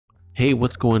Hey,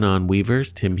 what's going on,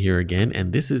 Weavers? Tim here again,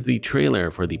 and this is the trailer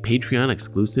for the Patreon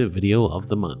exclusive video of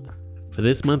the month. For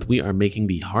this month, we are making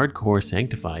the Hardcore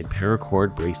Sanctified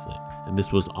Paracord bracelet, and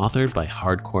this was authored by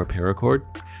Hardcore Paracord.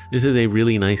 This is a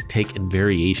really nice take and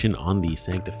variation on the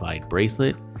Sanctified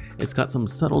bracelet. It's got some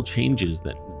subtle changes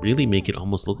that really make it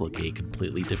almost look like a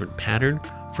completely different pattern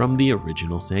from the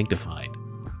original Sanctified.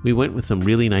 We went with some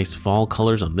really nice fall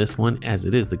colors on this one, as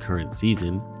it is the current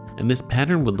season. And this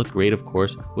pattern would look great, of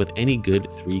course, with any good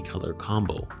 3-color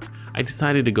combo. I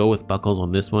decided to go with buckles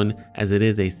on this one, as it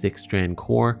is a 6-strand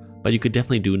core, but you could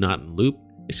definitely do knot and loop.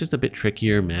 It's just a bit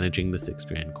trickier managing the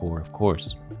 6-strand core, of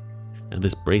course. Now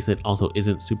this bracelet also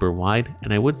isn't super wide,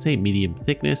 and I would say medium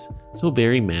thickness, so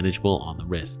very manageable on the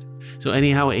wrist. So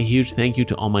anyhow, a huge thank you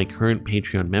to all my current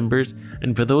Patreon members,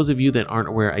 and for those of you that aren't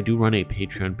aware, I do run a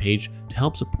Patreon page to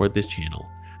help support this channel.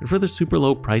 And for the super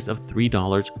low price of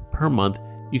 $3 per month,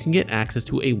 you can get access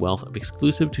to a wealth of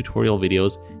exclusive tutorial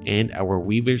videos and our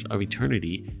Weavers of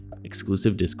Eternity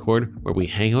exclusive Discord where we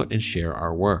hang out and share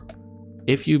our work.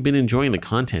 If you've been enjoying the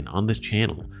content on this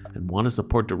channel and want to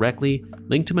support directly,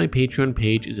 link to my Patreon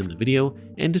page is in the video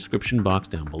and description box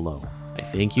down below. I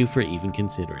thank you for even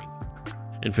considering.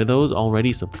 And for those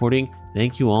already supporting,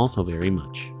 thank you all so very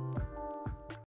much.